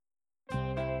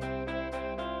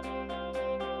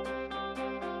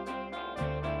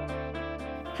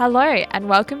Hello and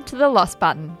welcome to The Lost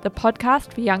Button, the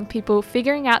podcast for young people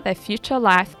figuring out their future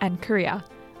life and career.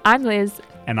 I'm Liz.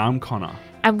 And I'm Connor.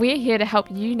 And we're here to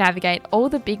help you navigate all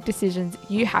the big decisions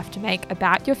you have to make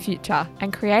about your future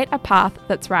and create a path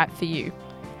that's right for you.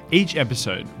 Each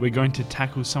episode, we're going to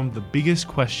tackle some of the biggest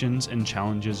questions and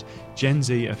challenges Gen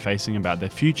Z are facing about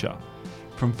their future,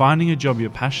 from finding a job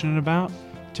you're passionate about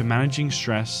to managing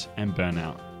stress and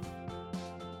burnout.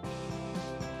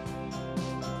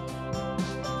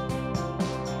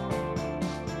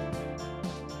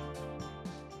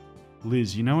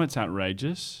 Liz, you know what's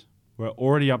outrageous? We're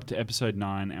already up to episode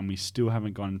 9 and we still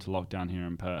haven't gone into lockdown here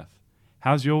in Perth.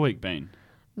 How's your week been?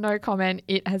 No comment.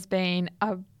 It has been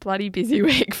a bloody busy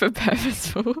week for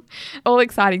Purposeful. All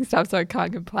exciting stuff, so I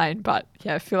can't complain. But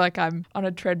yeah, I feel like I'm on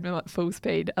a treadmill at full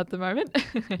speed at the moment.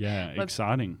 Yeah,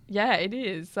 exciting. Yeah, it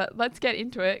is. So let's get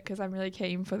into it because I'm really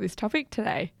keen for this topic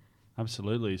today.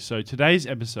 Absolutely. So today's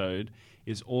episode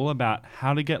is all about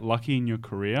how to get lucky in your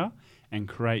career and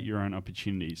create your own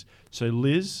opportunities. So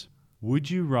Liz, would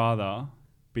you rather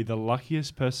be the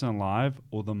luckiest person alive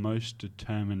or the most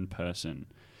determined person?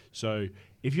 So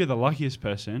if you're the luckiest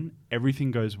person,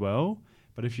 everything goes well.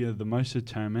 But if you're the most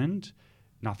determined,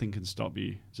 nothing can stop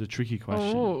you. It's a tricky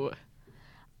question. Oh,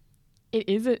 it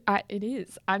is. It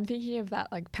is. I'm thinking of that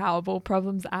like Powerball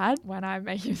problems ad when I'm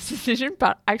making this decision.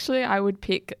 But actually, I would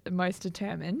pick the most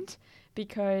determined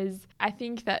because I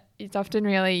think that it's often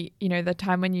really, the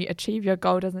time when you achieve your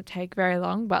goal doesn't take very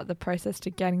long, but the process to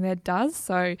getting there does.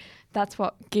 So that's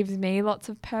what gives me lots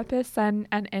of purpose and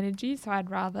energy. So I'd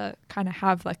rather kind of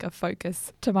have like a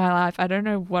focus to my life. I don't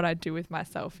know what I'd do with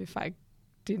myself if I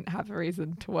didn't have a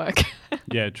reason to work.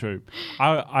 Yeah, true.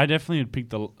 I definitely would pick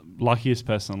the luckiest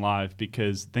person alive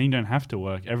because then you don't have to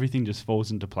work. Everything just falls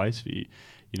into place for you.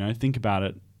 Think about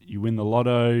it. You win the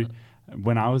lotto.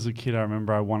 When I was a kid, I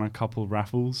remember I won a couple of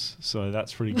raffles, so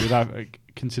that's pretty good. I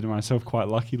consider myself quite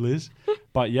lucky, Liz.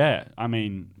 But yeah, I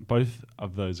mean, both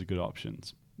of those are good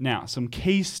options. Now, some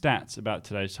key stats about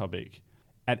today's topic.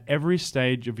 At every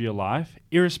stage of your life,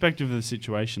 irrespective of the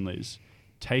situation, Liz,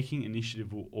 taking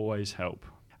initiative will always help.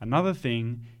 Another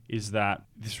thing is that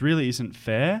this really isn't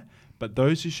fair, but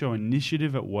those who show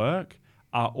initiative at work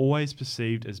are always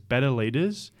perceived as better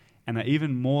leaders and are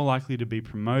even more likely to be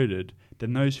promoted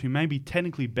than those who may be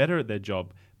technically better at their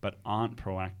job but aren't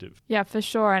proactive. Yeah, for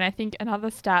sure. And I think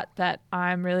another stat that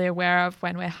I'm really aware of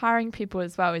when we're hiring people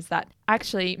as well is that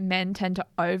actually men tend to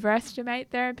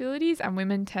overestimate their abilities and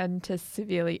women tend to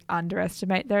severely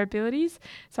underestimate their abilities.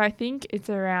 So I think it's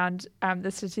around,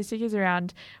 the statistic is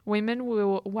around women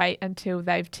will wait until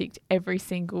they've ticked every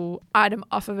single item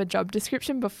off of a job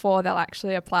description before they'll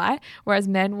actually apply, whereas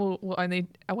men will only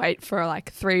wait for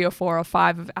like 3 or 4 or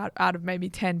 5 out of maybe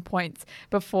 10 points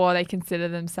before they consider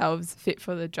themselves fit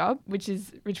for the job, which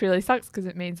really sucks because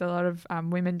it means a lot of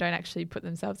women don't actually put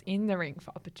themselves in the ring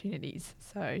for opportunities.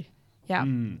 So yeah.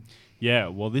 Yeah,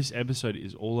 well, this episode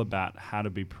is all about how to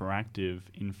be proactive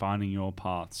in finding your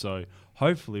path. So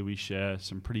hopefully we share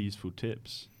some pretty useful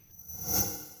tips.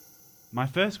 My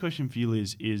first question for you,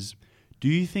 Liz, is do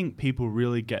you think people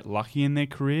really get lucky in their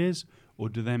careers or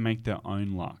do they make their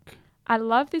own luck? I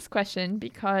love this question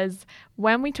because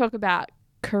when we talk about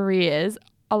careers,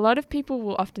 a lot of people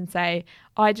will often say,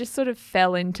 I just sort of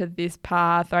fell into this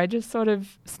path or I just sort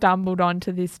of stumbled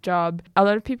onto this job. A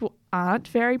lot of people aren't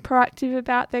very proactive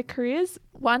about their careers.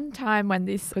 One time when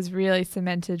this was really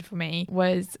cemented for me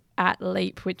was at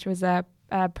Leap, which was a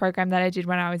program that I did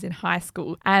when I was in high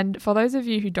school. And for those of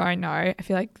you who don't know, I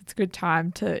feel like it's a good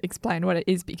time to explain what it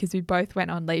is because we both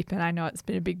went on Leap and I know it's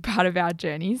been a big part of our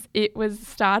journeys. It was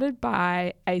started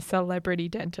by a celebrity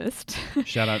dentist.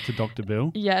 Shout out to Dr.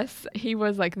 Bill. Yes, he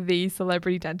was like the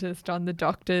celebrity dentist on The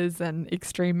Doctors and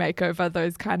Extreme Makeover,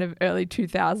 those kind of early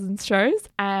 2000s shows.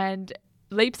 And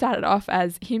Leap started off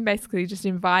as him basically just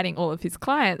inviting all of his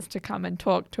clients to come and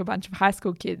talk to a bunch of high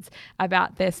school kids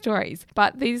about their stories.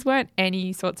 But these weren't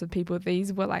any sorts of people.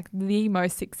 These were like the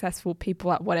most successful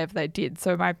people at whatever they did.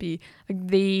 So it might be like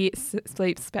the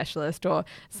sleep specialist or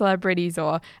celebrities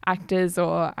or actors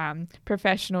or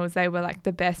professionals. They were like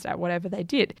the best at whatever they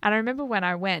did. And I remember when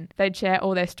I went, they'd share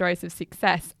all their stories of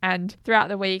success. And throughout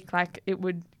the week, like it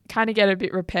would kind of get a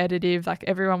bit repetitive, like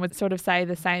everyone would sort of say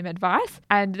the same advice.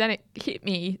 And then it hit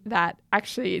me that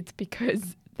actually it's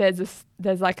because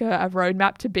there's like a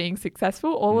roadmap to being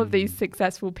successful. All of these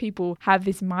successful people have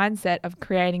this mindset of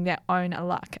creating their own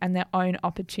luck and their own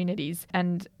opportunities.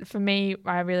 And for me,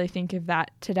 I really think of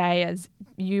that today as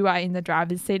you are in the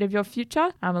driver's seat of your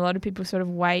future. A lot of people sort of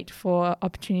wait for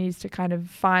opportunities to kind of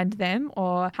find them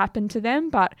or happen to them,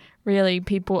 but really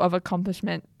people of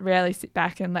accomplishment rarely sit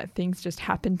back and let things just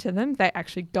happen to them. They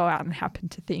actually go out and happen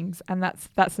to things. And that's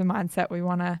the mindset we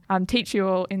want to teach you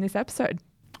all in this episode.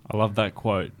 I love that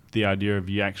quote, the idea of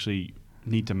you actually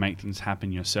need to make things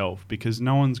happen yourself, because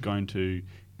no one's going to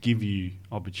give you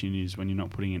opportunities when you're not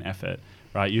putting in effort,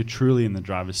 right? You're truly in the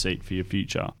driver's seat for your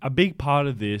future. A big part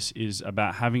of this is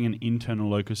about having an internal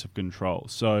locus of control.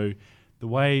 So the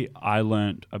way I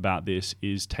learned about this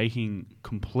is taking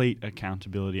complete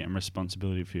accountability and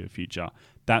responsibility for your future.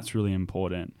 That's really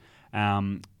important.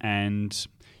 And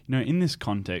in this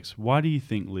context, why do you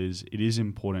think, Liz, it is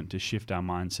important to shift our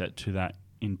mindset to that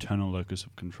internal locus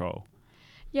of control?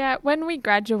 Yeah, when we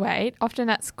graduate, often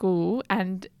at school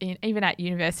and even at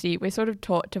university, we're sort of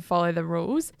taught to follow the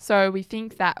rules. So we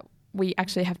think that we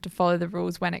actually have to follow the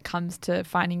rules when it comes to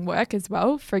finding work as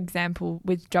well. For example,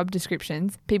 with job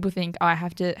descriptions, people think, I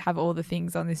have to have all the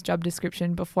things on this job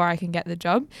description before I can get the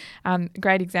job. A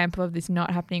great example of this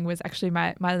not happening was actually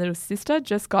my little sister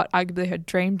just got arguably her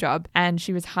dream job, and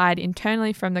she was hired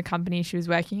internally from the company she was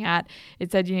working at.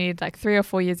 It said you needed like 3 or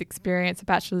 4 years experience, a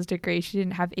bachelor's degree. She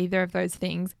didn't have either of those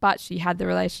things, but she had the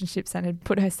relationships and had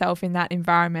put herself in that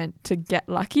environment to get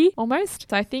lucky almost.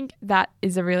 So I think that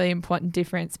is a really important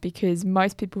difference, because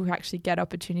most people who actually get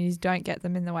opportunities don't get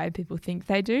them in the way people think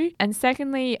they do. And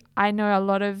secondly, I know a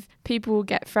lot of people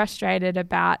get frustrated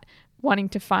about wanting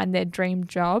to find their dream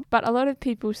job, but a lot of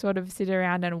people sort of sit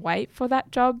around and wait for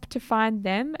that job to find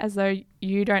them, as though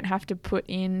you don't have to put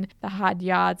in the hard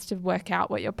yards to work out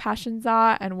what your passions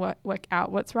are and work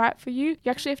out what's right for you.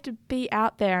 You actually have to be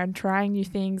out there and trying new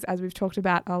things, as we've talked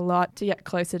about a lot, to get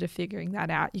closer to figuring that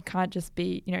out. You can't just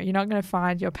be, you're not going to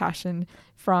find your passion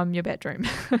from your bedroom.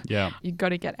 Yeah. You've got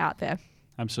to get out there.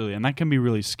 Absolutely. And that can be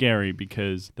really scary,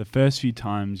 because the first few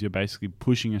times you're basically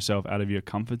pushing yourself out of your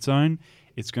comfort zone,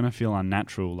 it's going to feel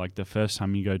unnatural. Like the first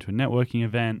time you go to a networking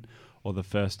event, or the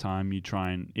first time you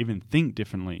try and even think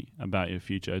differently about your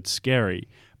future. It's scary.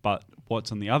 But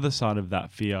what's on the other side of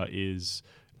that fear is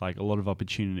like a lot of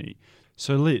opportunity.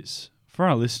 So Liz, for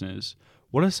our listeners,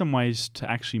 what are some ways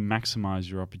to actually maximize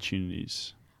your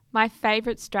opportunities? My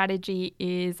favorite strategy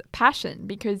is passion,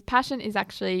 because passion is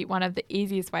actually one of the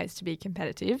easiest ways to be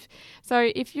competitive. So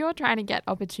if you're trying to get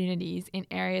opportunities in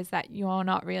areas that you're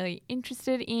not really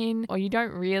interested in, or you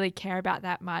don't really care about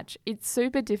that much, it's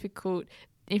super difficult,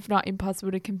 if not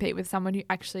impossible, to compete with someone who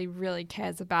actually really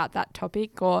cares about that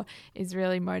topic or is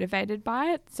really motivated by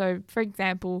it. So for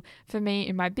example, for me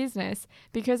in my business,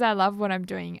 because I love what I'm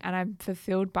doing and I'm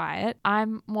fulfilled by it,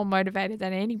 I'm more motivated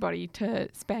than anybody to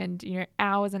spend,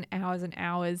 hours and hours and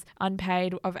hours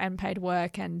unpaid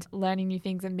work and learning new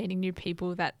things and meeting new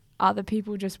people that other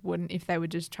people just wouldn't if they were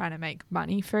just trying to make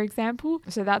money, for example.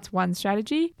 So that's one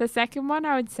strategy. The second one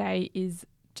I would say is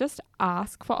just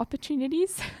ask for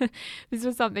opportunities. This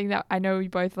was something that I know we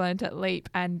both learned at Leap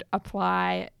and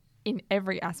apply in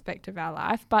every aspect of our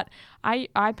life. But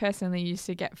I personally used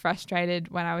to get frustrated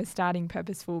when I was starting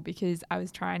Purposeful, because I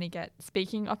was trying to get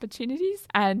speaking opportunities,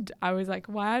 and I was like,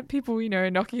 why aren't people,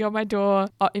 knocking on my door,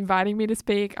 inviting me to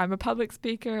speak? I'm a public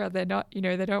speaker, or they're not,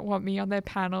 they don't want me on their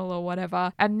panel or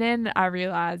whatever. And then I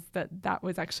realized that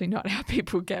was actually not how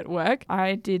people get work.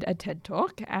 I did a TED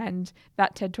Talk, and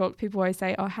that TED Talk, people always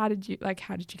say, oh, how did you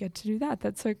get to do that?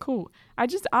 That's so cool. I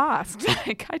just asked,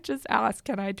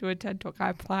 can I do a TED Talk? I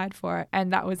applied for it,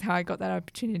 and that was how I got that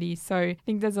opportunity. So I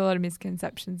think there's a lot of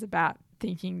misconceptions about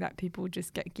thinking that people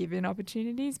just get given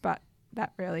opportunities, but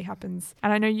that rarely happens.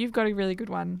 And I know you've got a really good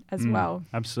one as well.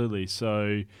 Absolutely.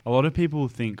 So a lot of people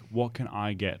think, what can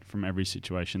I get from every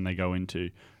situation they go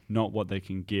into, not what they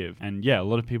can give. And yeah, a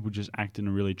lot of people just act in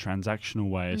a really transactional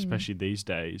way, especially these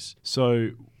days.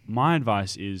 So my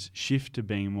advice is shift to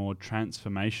being more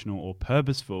transformational or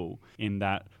purposeful, in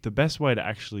that the best way to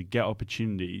actually get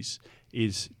opportunities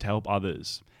is to help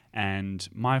others. And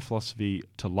my philosophy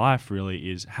to life really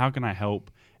is, how can I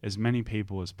help as many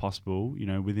people as possible,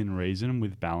 within reason and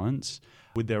with balance,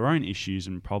 with their own issues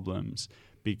and problems,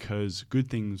 because good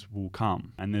things will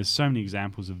come. And there's so many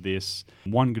examples of this.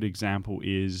 One good example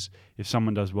is, if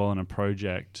someone does well in a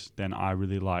project, then I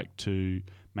really like to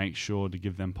make sure to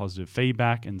give them positive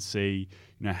feedback and see,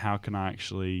 how can I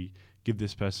actually give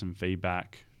this person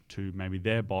feedback to maybe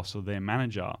their boss or their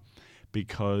manager,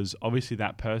 because obviously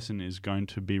that person is going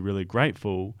to be really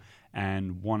grateful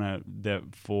and want to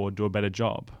therefore do a better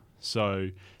job. So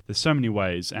there's so many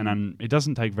ways, and it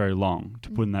doesn't take very long to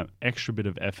put in that extra bit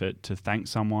of effort to thank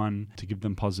someone, to give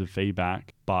them positive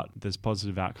feedback, but there's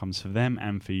positive outcomes for them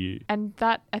and for you. And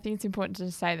that, I think it's important to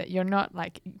say that you're not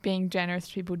like being generous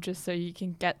to people just so you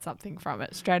can get something from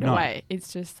it straight away.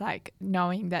 It's just like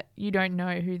knowing that you don't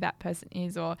know who that person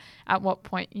is, or at what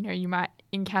point, you might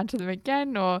encounter them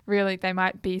again, or really they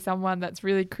might be someone that's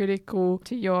really critical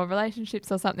to your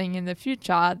relationships or something in the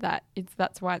future.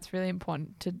 That's why it's really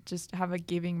important to just have a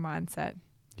giving mindset.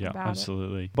 Yeah,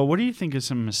 absolutely. But what do you think are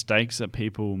some mistakes that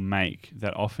people make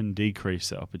that often decrease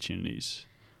their opportunities?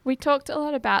 We talked a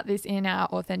lot about this in our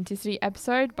authenticity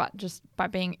episode, but just by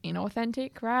being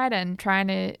inauthentic, right? And trying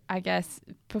to, I guess,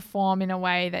 perform in a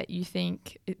way that you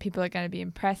think people are going to be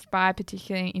impressed by,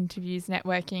 particularly in interviews,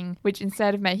 networking, which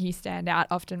instead of making you stand out,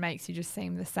 often makes you just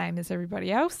seem the same as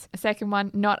everybody else. A second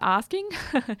one, not asking.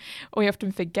 We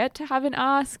often forget to have an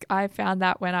ask. I found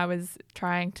that when I was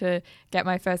trying to get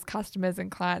my first customers and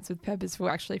clients with Purposeful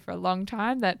actually for a long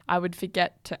time, that I would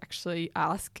forget to actually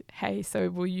ask, hey,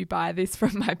 so will you buy this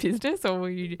from my business, or will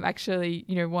you actually,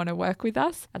 want to work with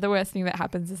us? The worst thing that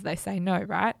happens is they say no,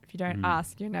 right? If you don't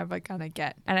ask, you're never going to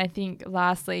get. And I think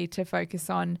lastly, to focus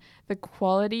on the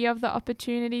quality of the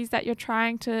opportunities that you're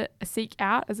trying to seek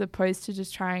out, as opposed to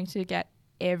just trying to get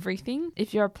everything.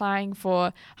 If you're applying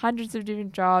for hundreds of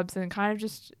different jobs and kind of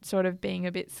just sort of being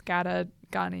a bit scattergun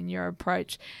in your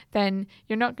approach, then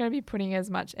you're not going to be putting as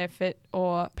much effort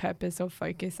or purpose or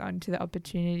focus onto the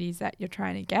opportunities that you're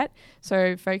trying to get.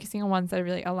 So focusing on ones that are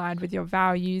really aligned with your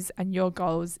values and your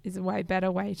goals is a way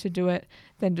better way to do it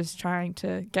than just trying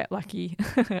to get lucky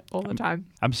all the time.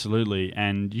 Absolutely.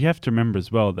 And you have to remember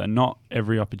as well that not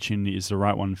every opportunity is the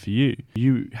right one for you.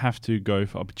 You have to go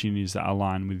for opportunities that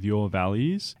align with your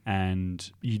values, and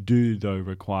you do, though,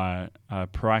 require a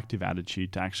proactive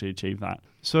attitude to actually achieve that.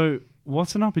 So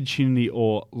what's an opportunity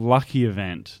or lucky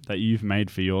event that you've made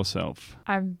for yourself?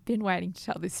 I've been waiting to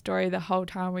tell this story the whole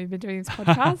time we've been doing this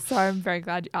podcast, so I'm very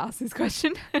glad you asked this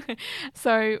question.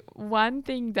 So one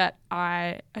thing that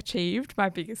I achieved, my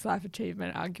biggest life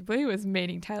achievement arguably, was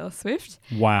meeting Taylor Swift.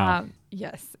 Wow.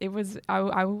 Yes, it was.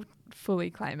 I will fully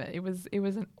claim it. It was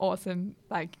an awesome,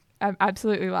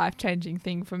 absolutely life-changing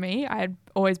thing for me. I had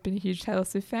always been a huge Taylor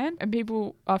Swift fan, and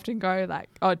people often go like,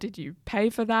 oh, did you pay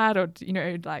for that? Or,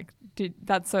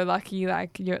 that's so lucky,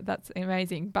 that's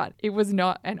amazing. But it was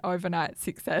not an overnight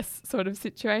success sort of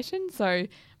situation. So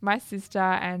my sister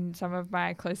and some of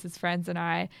my closest friends and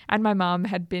I and my mum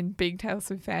had been big Taylor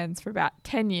Swift fans for about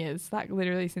 10 years,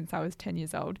 literally since I was 10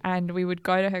 years old. And we would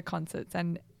go to her concerts.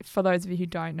 And for those of you who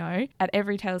don't know, at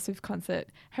every Taylor Swift concert,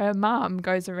 her mum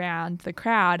goes around the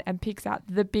crowd and picks out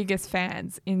the biggest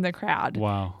fans in the crowd.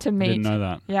 Wow. To meet, didn't know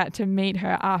that. Yeah, to meet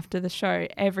her after the show,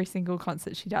 every single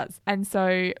concert she does. And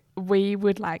so we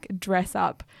would dress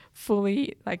up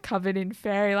fully covered in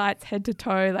fairy lights head to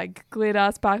toe,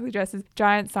 glitter, sparkly dresses,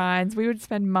 giant signs. We would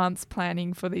spend months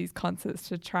planning for these concerts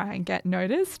to try and get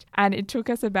noticed. And it took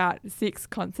us about 6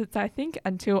 concerts, I think,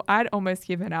 until I'd almost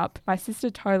given up. My sister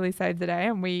totally saved the day,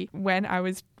 and we went, I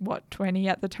was 20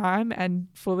 at the time, and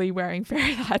fully wearing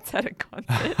fairy lights at a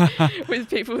concert with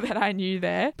people that I knew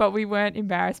there, but we weren't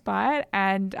embarrassed by it.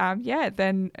 And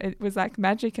then it was like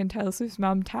magic, and Taylor Swift's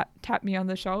mum tapped me on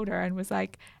the shoulder and was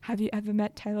like, have you ever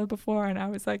met Taylor before? And I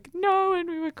was like, no, and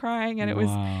we were crying, and it was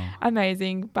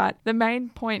amazing. But the main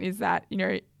point is that,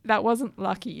 that wasn't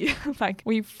lucky.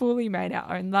 We fully made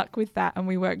our own luck with that, and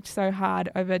we worked so hard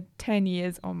over 10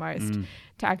 years almost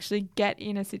to actually get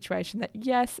in a situation that,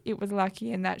 yes, it was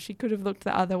lucky, and that she could have looked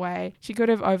the other way. She could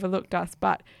have overlooked us,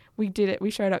 but we did it. We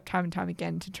showed up time and time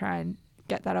again to try and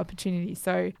get that opportunity.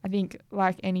 So I think,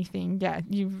 like anything,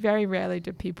 you very rarely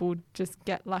do people just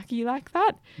get lucky like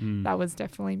that. That was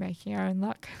definitely making our own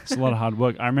luck. It's a lot of hard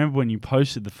work. I remember when you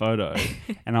posted the photo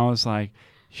and I was like,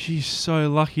 she's so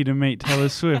lucky to meet Taylor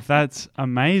Swift. That's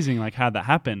amazing, how that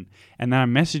happened. And then I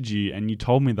messaged you and you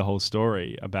told me the whole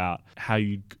story about how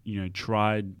you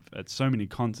tried at so many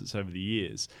concerts over the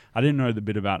years. I didn't know the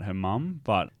bit about her mum,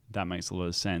 but that makes a lot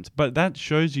of sense. But that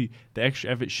shows you the extra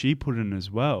effort she put in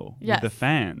as well with the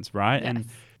fans, right? Yes. And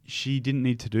she didn't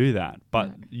need to do that,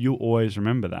 but you'll always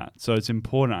remember that. So it's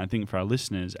important, I think, for our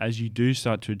listeners, as you do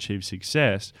start to achieve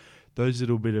success, those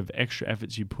little bit of extra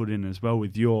efforts you put in as well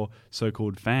with your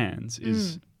so-called fans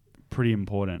is pretty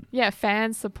important. Yeah,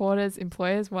 fans, supporters,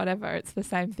 employers, whatever, it's the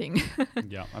same thing.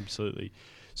 Yeah, absolutely.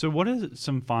 So what are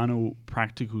some final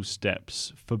practical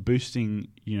steps for boosting,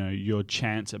 your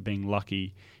chance at being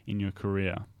lucky in your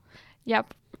career?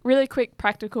 Yep. really quick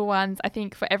practical ones, I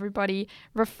think for everybody,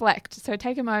 reflect. So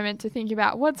take a moment to think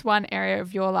about what's one area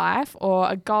of your life or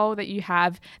a goal that you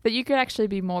have that you could actually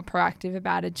be more proactive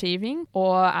about achieving,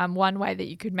 or one way that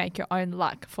you could make your own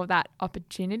luck for that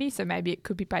opportunity. So maybe it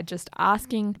could be by just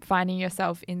asking, finding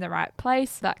yourself in the right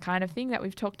place, that kind of thing that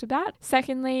we've talked about.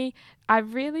 Secondly, I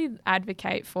really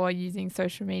advocate for using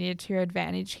social media to your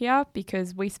advantage here,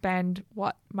 because we spend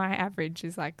what my average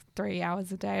is like 3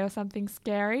 hours a day or something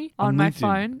scary on my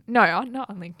phone. No, not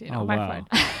on LinkedIn, on my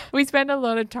phone. We spend a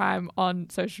lot of time on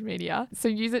social media. So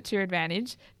use it to your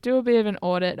advantage. Do a bit of an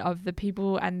audit of the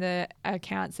people and the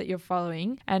accounts that you're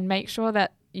following, and make sure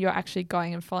that you're actually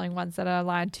going and following ones that are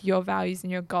aligned to your values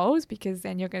and your goals, because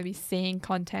then you're going to be seeing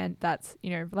content that's,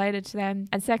 related to them.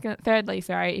 And thirdly,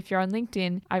 if you're on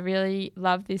LinkedIn, I really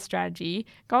love this strategy.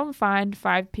 Go and find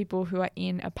 5 people who are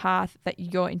in a path that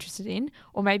you're interested in,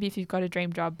 or maybe if you've got a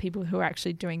dream job, people who are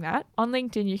actually doing that. On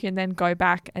LinkedIn, you can then go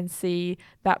back and see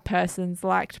that person's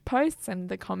liked posts and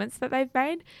the comments that they've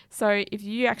made. So if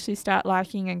you actually start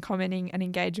liking and commenting and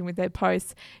engaging with their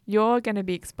posts, you're going to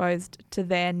be exposed to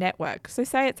their network. So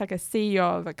say it's like a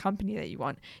CEO of a company that you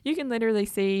want. You can literally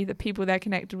see the people they're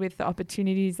connected with, the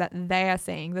opportunities that they are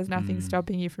seeing. There's nothing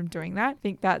stopping you from doing that. I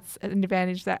think that's an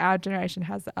advantage that our generation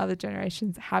has that other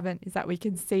generations haven't, is that we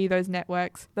can see those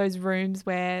networks, those rooms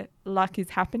where luck is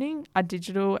happening are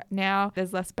digital now.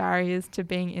 There's less barriers to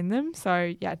being in them.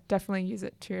 So yeah, definitely use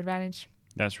it to your advantage.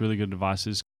 That's really good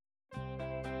advice.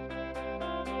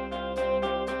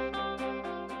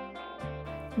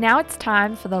 Now it's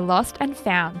time for the Lost and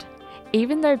Found.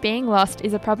 Even though being lost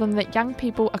is a problem that young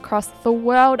people across the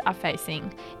world are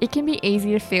facing, it can be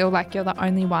easy to feel like you're the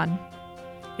only one.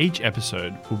 Each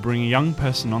episode will bring a young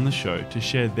person on the show to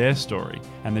share their story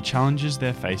and the challenges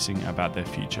they're facing about their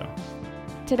future.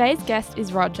 Today's guest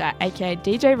is Roger, aka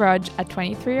DJ Rog, a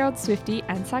 23-year-old Swiftie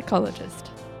and psychologist.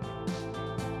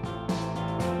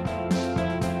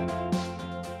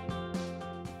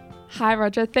 Hi,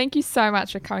 Roger. Thank you so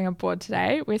much for coming on board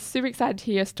today. We're super excited to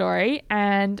hear your story.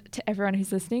 And to everyone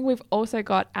who's listening, we've also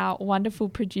got our wonderful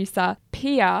producer,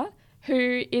 Pia,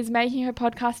 who is making her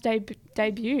podcast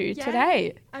debut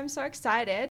today. I'm so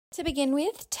excited. To begin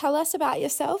with, tell us about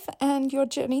yourself and your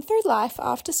journey through life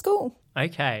after school.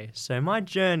 Okay, so my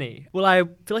journey. Well, I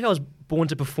feel like I was born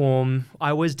to perform.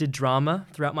 I always did drama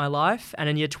throughout my life. And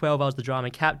in year 12, I was the drama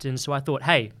captain. So I thought,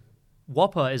 hey,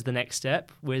 WAAPA is the next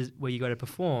step where you go to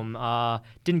perform.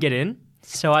 Didn't get in.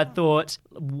 So I thought,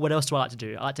 what else do I like to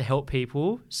do? I like to help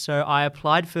people. So I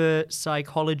applied for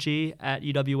psychology at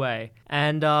UWA.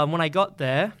 And when I got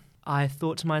there, I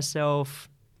thought to myself,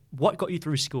 what got you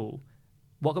through school?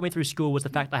 What got me through school was the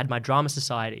fact that I had my drama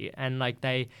society, and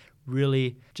they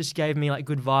really just gave me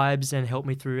good vibes and helped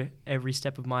me through every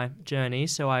step of my journey.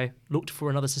 So I looked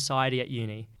for another society at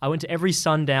uni. I went to every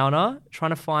sundowner trying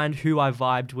to find who I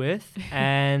vibed with,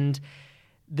 and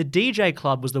the DJ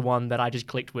club was the one that I just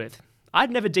clicked with.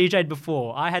 I'd never DJed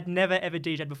before. I had never ever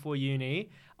DJed before uni.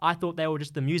 I thought they were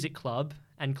just the music club,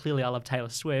 and clearly I love Taylor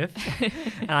Swift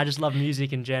and I just love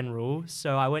music in general.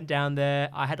 So I went down there.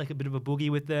 I had a bit of a boogie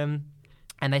with them,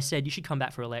 and they said, you should come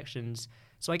back for elections.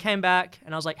 So I came back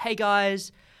and I was like, hey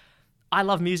guys, I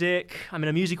love music. I'm in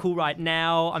a musical right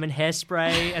now. I'm in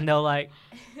Hairspray. And they're like,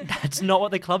 that's not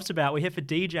what the club's about. We're here for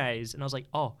DJs. And I was like,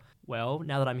 oh, well,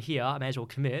 now that I'm here, I may as well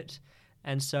commit.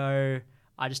 And so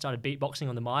I just started beatboxing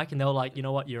on the mic, and they were like, you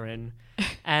know what, you're in.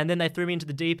 And then they threw me into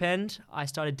the deep end. I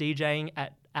started DJing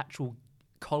at actual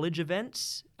college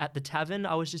events at the tavern.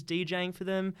 I was just DJing for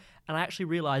them, and I actually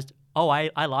realized, oh,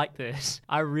 I like this.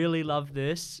 I really love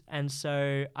this. And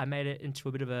so I made it into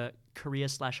a bit of a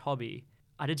career/hobby.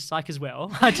 I did psych as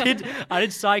well. I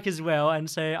did psych as well. And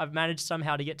so I've managed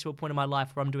somehow to get to a point in my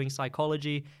life where I'm doing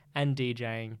psychology and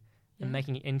DJing and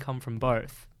making income from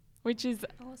both. Which is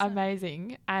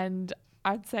amazing. And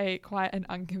I'd say quite an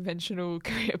unconventional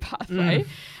career pathway,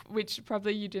 which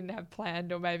probably you didn't have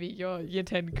planned, or maybe your Year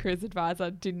 10 careers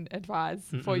advisor didn't advise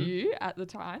for you at the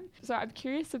time. So I'm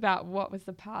curious about what was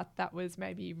the path that was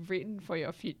maybe written for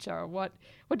your future, or what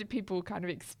did people kind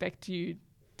of expect you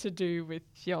to do with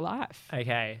your life?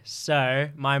 Okay, so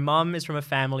my mum is from a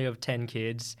family of 10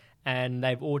 kids, and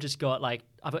they've all just got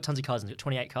I've got tons of cousins, I've got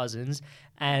 28 cousins,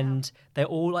 and they're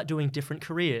all doing different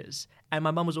careers. And my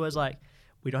mum was always like,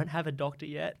 we don't have a doctor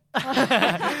yet.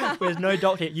 There's no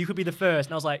doctor yet. You could be the first.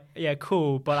 And I was like, yeah,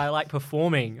 cool, but I like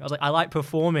performing. I was like, I like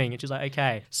performing. And she's like,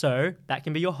 okay, so that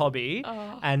can be your hobby,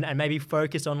 and maybe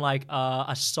focus on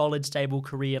a solid, stable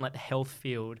career in the health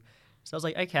field. So I was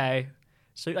like, okay.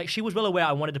 So she was well aware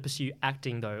I wanted to pursue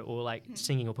acting though, or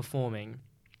singing or performing,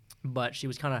 but she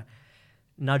was kind of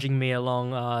nudging me along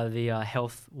the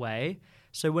health way.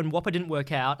 So when WAPA didn't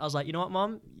work out, I was like, you know what,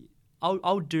 Mum?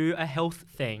 I'll do a health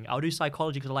thing. I'll do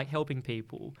psychology because I like helping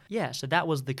people. Yeah, so that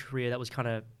was the career that was kind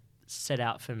of set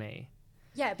out for me.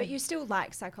 Yeah, but you still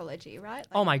like psychology, right? Like,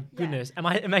 Oh my goodness. Am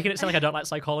I making it sound like I don't like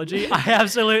psychology? I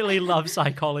absolutely love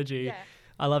psychology. Yeah.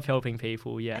 I love helping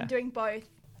people, yeah. And doing both,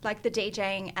 like the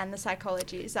DJing and the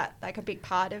psychology, is that like a big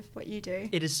part of what you do?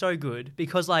 It is so good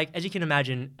because, like, as you can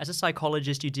imagine, as a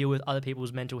psychologist, you deal with other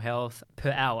people's mental health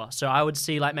per hour. So I would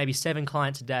see like maybe 7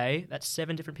 clients a day. That's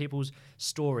 7 different people's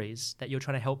stories that you're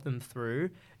trying to help them through.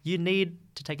 You need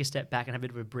to take a step back and have a bit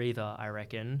of a breather, I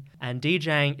reckon. And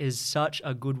DJing is such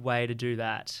a good way to do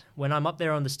that. When I'm up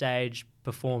there on the stage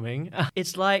performing,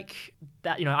 it's like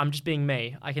that, you know, I'm just being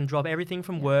me. I can drop everything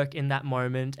from work in that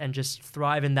moment and just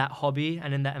thrive in that hobby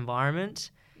and in that environment.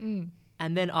 And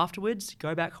then afterwards,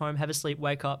 go back home, have a sleep,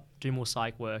 wake up, do more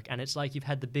psych work. And it's like you've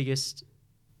had the biggest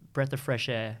breath of fresh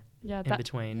air in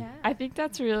between. Yeah. I think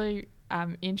that's really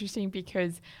interesting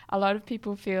because a lot of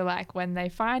people feel like when they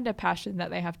find a passion that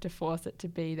they have to force it to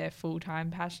be their full-time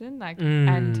passion, like,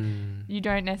 and you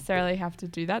don't necessarily have to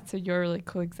do that. So you're a really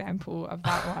cool example of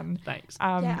that one. Thanks.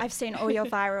 Yeah, I've seen all your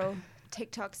viral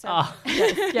TikToks.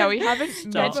 Yeah, we haven't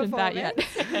Stop. mentioned that yet,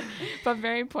 but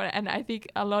very important. And I think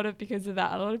because of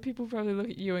that, a lot of people probably look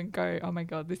at you and go, oh my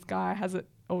God, this guy has it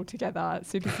all together,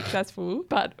 super successful.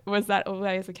 But was that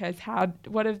always the case?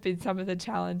 What have been some of the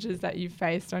challenges that you've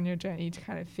faced on your journey to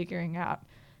kind of figuring out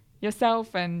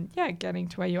yourself and getting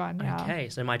to where you are now? Okay,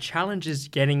 so my challenge is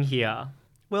getting here.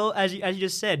 Well, as you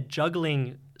just said,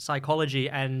 juggling psychology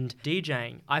and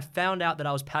DJing, I found out that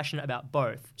I was passionate about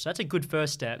both. So that's a good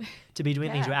first step, to be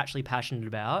doing things you're actually passionate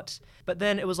about. But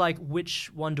then it was like,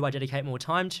 which one do I dedicate more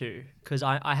time to? Because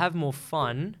I have more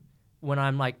fun when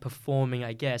I'm like performing,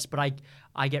 I guess, but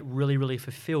I get really, really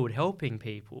fulfilled helping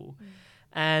people.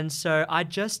 And so I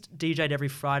just DJ'd every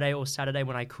Friday or Saturday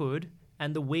when I could,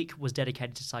 and the week was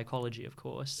dedicated to psychology, of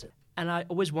course. And I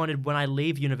always wondered, when I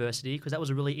leave university, because that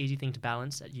was a really easy thing to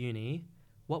balance at uni,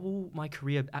 what will my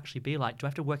career actually be like? Do I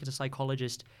have to work as a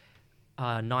psychologist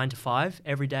 9 to 5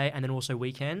 every day and then also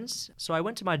weekends? So I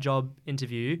went to my job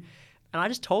interview and I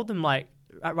just told them, like,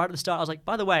 right at the start, I was like,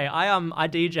 by the way, I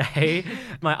DJ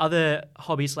my other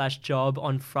hobby / job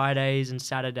on Fridays and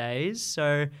Saturdays.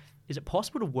 So is it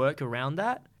possible to work around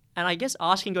that? And I guess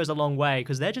asking goes a long way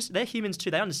because they're humans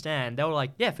too. They understand. They were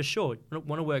like, yeah, for sure.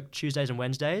 Want to work Tuesdays and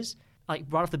Wednesdays? Like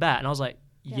right off the bat. And I was like,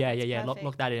 yeah.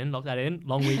 Lock that in.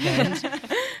 Long weekends.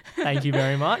 Thank you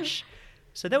very much.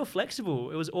 So they were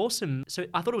flexible. It was awesome. So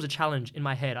I thought it was a challenge in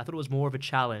my head. I thought it was more of a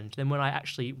challenge. Then when I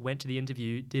actually went to the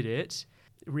interview, did it,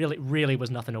 really was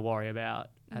nothing to worry about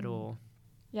at all.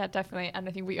 Yeah, definitely. And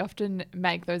I think we often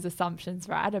make those assumptions,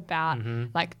 right, about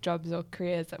like jobs or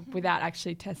careers without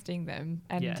actually testing them.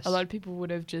 And a lot of people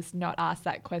would have just not asked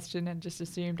that question and just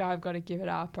assumed, oh, I've got to give it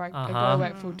up or I've got to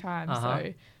work full time.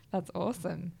 So that's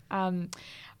awesome.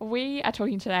 We are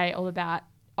talking today all about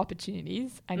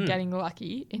opportunities and getting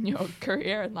lucky in your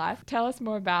career and life. Tell us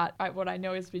more about what I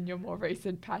know has been your more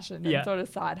recent passion and sort of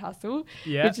side hustle,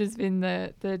 which has been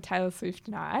the Taylor Swift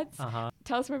nights.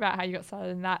 Tell us more about how you got started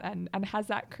in that and has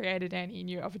that created any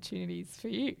new opportunities for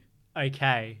you?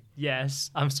 Okay,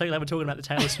 yes. I'm so glad we're talking about the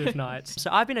Taylor Swift nights. So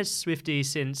I've been a Swiftie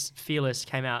since Fearless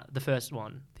came out, the first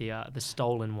one, the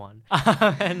stolen one.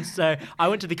 And so I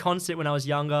went to the concert when I was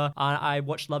younger. I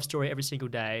watched Love Story every single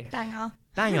day. Banger.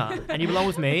 And you belong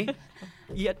with me.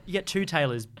 You get 2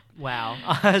 Taylors. Wow.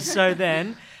 So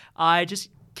then I just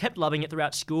kept loving it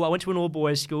throughout school. I went to an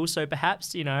all-boys school, so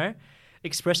perhaps,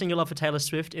 expressing your love for Taylor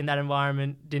Swift in that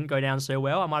environment didn't go down so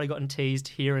well. I might have gotten teased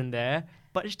here and there.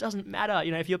 But it just doesn't matter.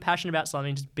 If you're passionate about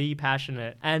something, just be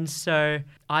passionate. And so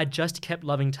I just kept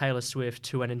loving Taylor Swift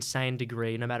to an insane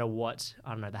degree, no matter what,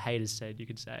 I don't know, the haters said, you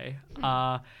could say.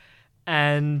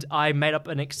 And I made up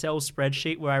an Excel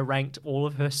spreadsheet where I ranked all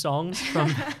of her songs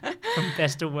from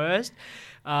best to worst.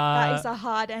 That is a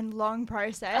hard and long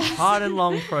process. Hard and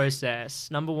long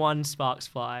process. Number 1, Sparks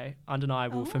Fly,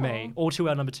 undeniable for me. All too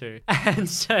well, number 2. And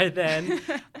so then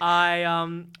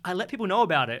I let people know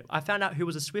about it. I found out who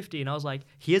was a Swiftie, and I was like,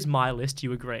 "Here's my list. Do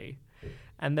you agree?"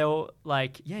 And they were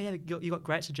like, "Yeah, you got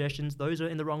great suggestions. Those are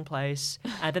in the wrong place."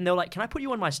 And then they were like, "Can I put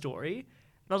you on my story?"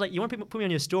 And I was like, "You want to put me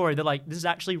on your story?" They're like, "This is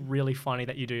actually really funny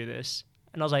that you do this."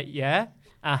 And I was like, "Yeah?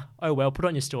 Oh well, put it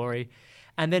on your story."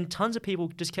 And then tons of people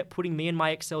just kept putting me and my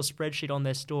Excel spreadsheet on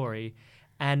their story,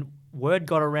 and word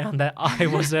got around that I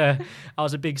was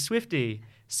a big Swiftie.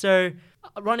 So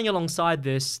running alongside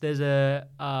this, there's a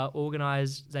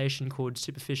organisation called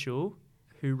Superficial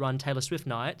who run Taylor Swift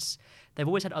nights. They've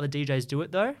always had other DJs do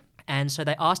it though, And so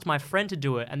they asked my friend to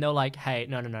do it, and they were like, hey,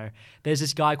 no. There's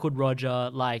this guy called Roger,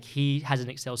 like he has an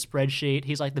Excel spreadsheet.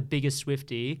 He's like the biggest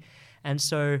Swiftie. And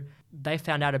so they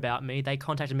found out about me. They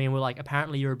contacted me and were like,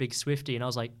 apparently you're a big Swiftie. And I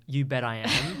was like, you bet I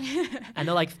am. And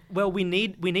they're like, well, we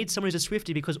need someone who's a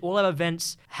Swiftie because all our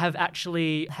events have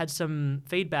actually had some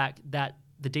feedback that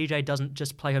the DJ doesn't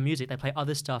just play her music, they play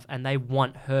other stuff and they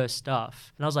want her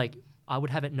stuff. And I was like, I would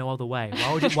have it no other way.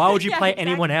 Why would you Yeah, play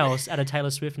exactly. anyone else at a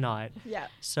Taylor Swift night? Yeah.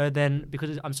 So then,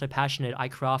 because I'm so passionate, I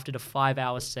crafted a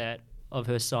 5-hour set of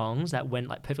her songs that went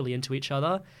like perfectly into each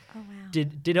other. Oh, wow.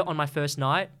 Did it on my first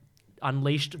night,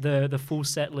 unleashed the full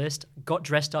set list, got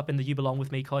dressed up in the You Belong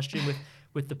With Me costume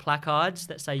with the placards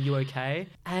that say You Okay.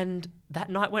 And that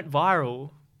night went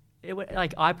viral. It went,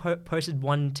 like I posted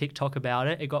one TikTok about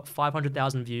it. It got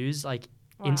 500,000 views like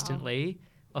instantly.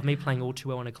 Of me playing all too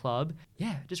well in a club.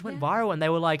 Yeah, it just went viral. And they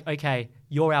were like, okay,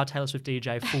 you're our Taylor Swift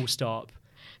DJ, full stop.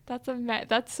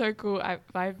 That's so cool.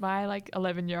 My like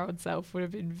 11-year-old self would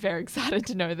have been very excited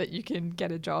to know that you can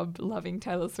get a job loving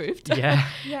Taylor Swift. Yeah.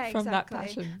 Yeah, From that exactly.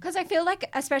 passion. Because I feel like,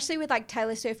 especially with like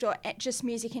Taylor Swift or just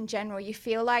music in general, you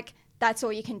feel like that's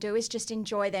all you can do is just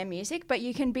enjoy their music, but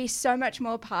you can be so much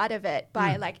more part of it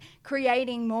by like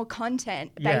creating more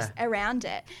content based around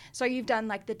it. So you've done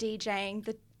like the DJing,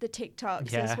 the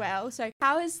TikToks as well. So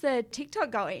how is the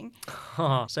TikTok going?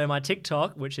 So my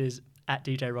TikTok, which is at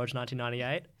DJ Rog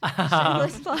 1998,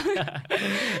 Shameless plug.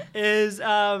 is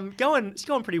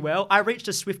going pretty well. I reached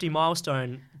a Swiftie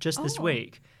milestone just this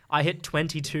week. I hit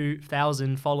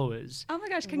 22,000 followers. Oh my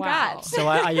gosh, congrats.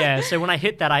 Wow. So so when I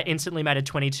hit that, I instantly made a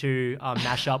 22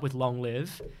 mashup with Long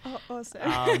Live. Oh,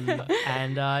 awesome.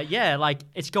 Like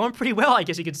it's going pretty well, I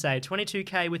guess you could say.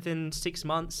 22K within 6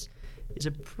 months is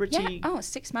a pretty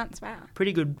 6 months, wow.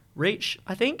 pretty good reach,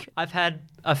 I think. I've had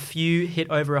a few hit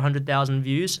over 100,000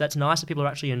 views, so that's nice that people are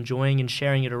actually enjoying and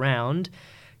sharing it around.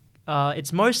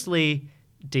 It's mostly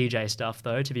DJ stuff,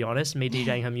 though, to be honest, me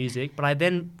DJing her music. But I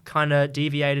then kind of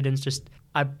deviated and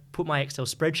I put my Excel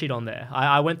spreadsheet on there.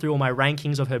 I went through all my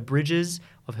rankings of her bridges,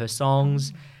 of her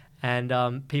songs,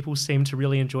 and people seem to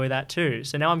really enjoy that too.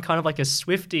 So now I'm kind of like a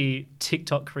Swiftie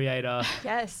TikTok creator.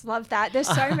 Yes, love that. There's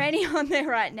so many on there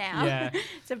right now. Yeah.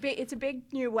 It's a big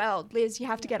new world. Liz, you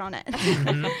have to get on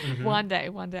it. One day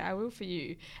I will for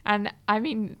you. And I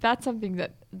mean, that's something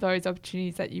that those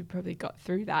opportunities that you probably got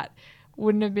through that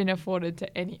wouldn't have been afforded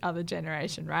to any other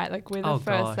generation, right? Like we're the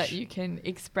first that you can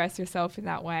express yourself in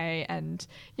that way. And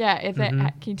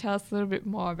can you tell us a little bit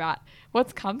more about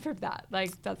what's come from that?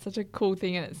 Like that's such a cool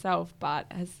thing in itself,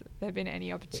 but has there been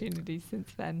any opportunities since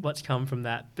then? What's come from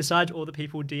that? Besides all the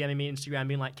people DMing me Instagram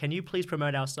being like, can you please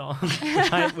promote our song? which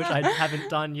I haven't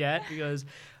done yet because,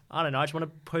 I don't know, I just want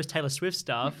to post Taylor Swift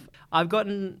stuff. I've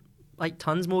gotten like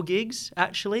tons more gigs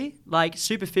actually, like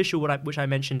Superficial, which I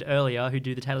mentioned earlier, who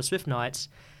do the Taylor Swift nights.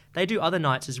 They do other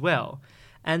nights as well,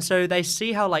 and so they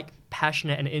see how like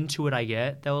passionate and into it I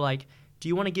get. They were like, "Do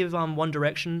you want to give One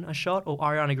Direction a shot, or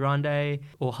Ariana Grande,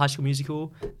 or High School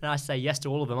Musical?" And I say yes to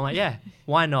all of them. I'm like, "Yeah,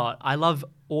 why not?" I love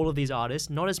all of these artists,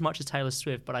 not as much as Taylor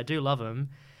Swift, but I do love them,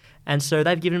 and so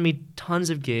they've given me tons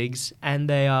of gigs, and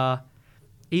they are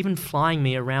even flying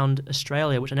me around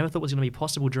Australia, which I never thought was going to be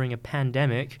possible during a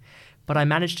pandemic. But I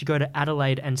managed to go to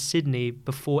Adelaide and Sydney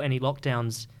before any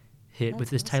lockdowns hit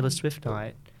with this Taylor Swift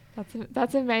night.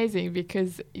 That's amazing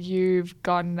because you've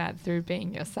gotten that through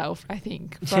being yourself, I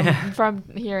think. From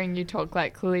hearing you talk,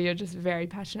 like clearly you're just very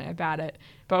passionate about it,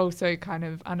 but also kind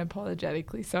of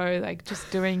unapologetically so, like just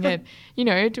doing it,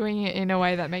 doing it in a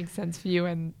way that makes sense for you,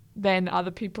 and then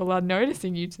other people are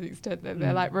noticing you to the extent that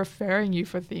they're like referring you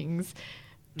for things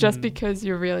just because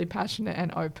you're really passionate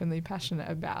and openly passionate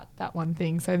about that one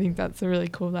thing. So I think that's a really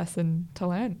cool lesson to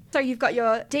learn. So you've got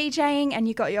your DJing and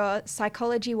you've got your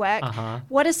psychology work.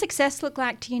 What does success look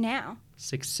like to you now?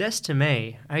 Success to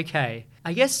me, okay.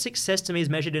 I guess success to me is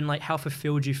measured in like how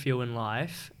fulfilled you feel in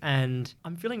life, and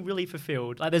I'm feeling really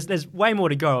fulfilled. Like there's way more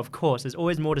to go, of course. There's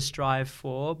always more to strive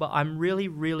for, but I'm really,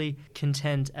 really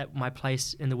content at my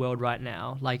place in the world right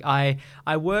now. Like I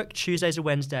work Tuesdays and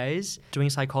Wednesdays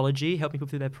doing psychology, helping people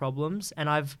through their problems, and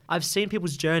I've seen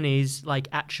people's journeys like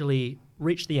actually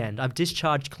reach the end. I've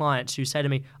discharged clients who say to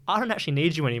me, "I don't actually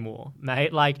need you anymore,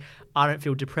 mate. Like I don't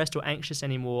feel depressed or anxious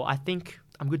anymore. I think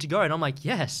I'm good to go." And I'm like,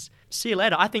 yes, see you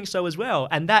later. I think so as well.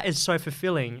 And that is so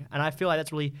fulfilling. And I feel like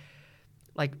that's really,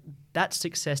 like, that's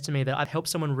success to me, that I've helped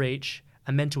someone reach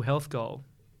a mental health goal.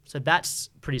 So that's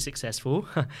pretty successful.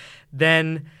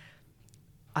 Then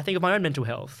I think of my own mental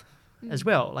health as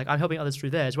well. Like I'm helping others through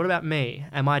theirs. What about me?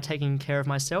 Am I taking care of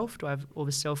myself? Do I have all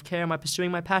this self-care? Am I pursuing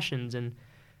my passions? And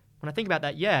when I think about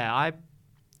that,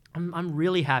 I'm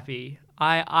really happy.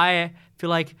 I feel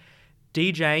like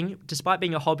DJing, despite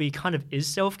being a hobby, kind of is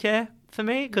self-care for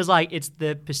me because like it's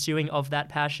the pursuing of that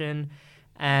passion.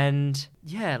 And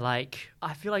yeah, like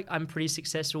I feel like I'm pretty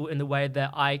successful in the way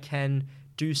that I can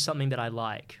do something that I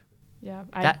like. Yeah,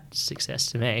 That's success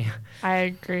to me. I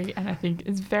agree, and I think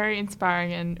it's very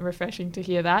inspiring and refreshing to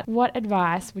hear that. What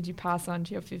advice would you pass on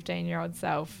to your 15-year-old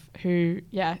self who,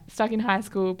 stuck in high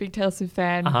school, big Taylor Swift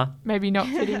fan, maybe not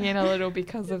fitting in a little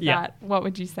because of that? What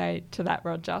would you say to that,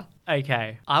 Roger?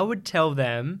 Okay, I would tell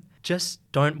them just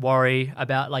don't worry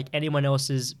about like anyone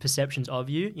else's perceptions of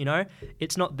you, you know?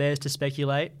 It's not theirs to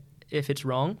speculate if it's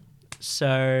wrong.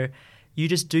 So you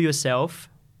just do yourself.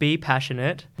 Be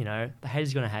passionate, you know, the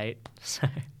haters are going to hate. So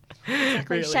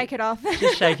Exactly. really, Shake it off.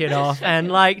 just shake it off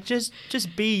and like just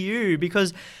be you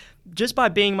because just by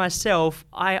being myself,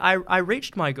 I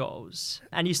reached my goals.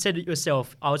 And you said it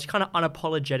yourself, I was kind of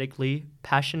unapologetically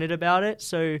passionate about it.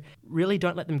 So really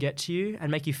don't let them get to you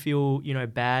and make you feel, you know,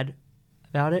 bad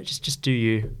about it. Just do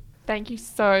you. Thank you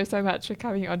so much for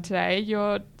coming on today.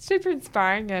 You're super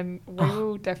inspiring, and we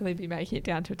will definitely be making it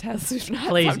down to a Taylor Swift night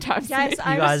Please. sometime Yes, soon.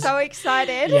 I'm guys- so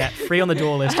excited. Yeah, free on the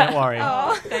door list, don't worry.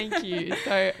 Oh. Thank you.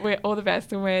 So we're all the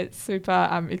best, and we're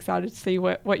super excited to see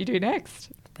what you do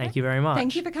next. Thank you very much.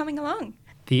 Thank you for coming along.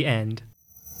 The end.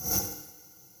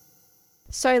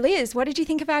 So, Liz, what did you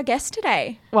think of our guest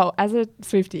today? Well, as a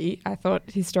Swiftie, I thought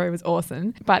his story was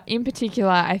awesome. But in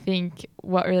particular, I think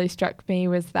what really struck me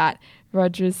was that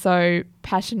Roger is so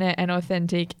passionate and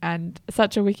authentic and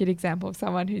such a wicked example of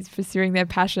someone who's pursuing their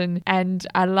passion. And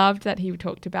I loved that he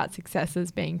talked about success as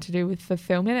being to do with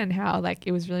fulfillment and how like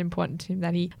it was really important to him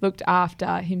that he looked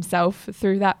after himself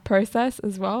through that process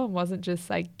as well and wasn't just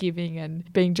like giving and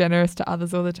being generous to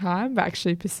others all the time, but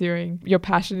actually pursuing your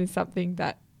passion is something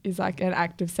that is like an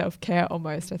act of self-care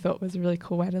almost. I thought was a really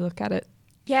cool way to look at it.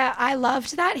 Yeah, I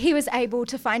loved that he was able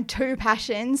to find two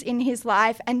passions in his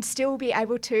life and still be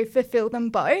able to fulfill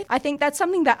them both. I think that's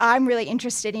something that I'm really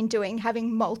interested in doing,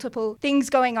 having multiple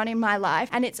things going on in my life.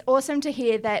 And it's awesome to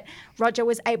hear that Roger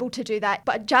was able to do that,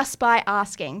 but just by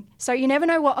asking. So you never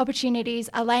know what opportunities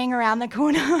are laying around the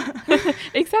corner.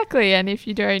 Exactly. And if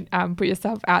you don't put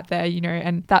yourself out there, you know,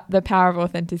 and that the power of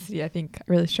authenticity, I think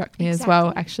really struck me as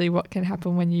well. Actually, what can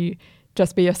happen when you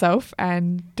just be yourself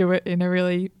and do it in a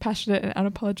really passionate and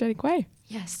unapologetic way.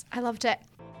 Yes, I loved it.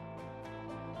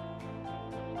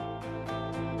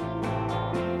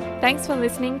 Thanks for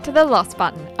listening to The Lost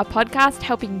Button, a podcast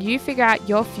helping you figure out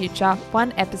your future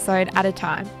one episode at a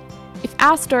time. If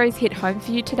our stories hit home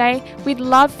for you today, we'd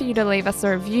love for you to leave us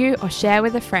a review or share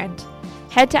with a friend.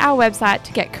 Head to our website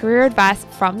to get career advice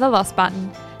from The Lost Button,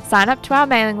 sign up to our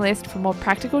mailing list for more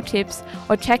practical tips,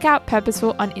 or check out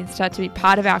Purposeful on Insta to be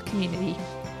part of our community.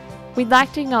 We'd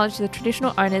like to acknowledge the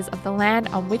traditional owners of the land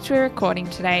on which we're recording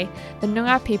today, the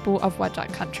Noongar people of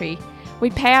Whadjuk country.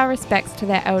 We pay our respects to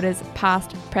their elders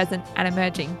past, present and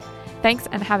emerging. Thanks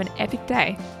and have an epic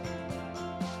day.